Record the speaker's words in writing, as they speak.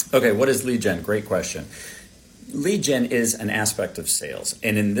Okay, what is lead gen? Great question. Lead gen is an aspect of sales.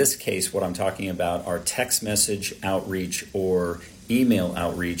 And in this case, what I'm talking about are text message outreach or email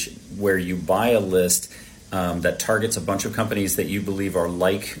outreach where you buy a list that targets a bunch of companies that you believe are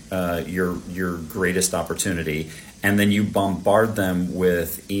like your greatest opportunity. And then you bombard them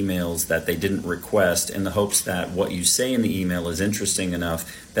with emails that they didn't request in the hopes that what you say in the email is interesting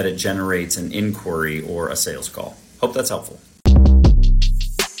enough that it generates an inquiry or a sales call. Hope that's helpful.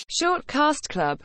 Shortcast Club.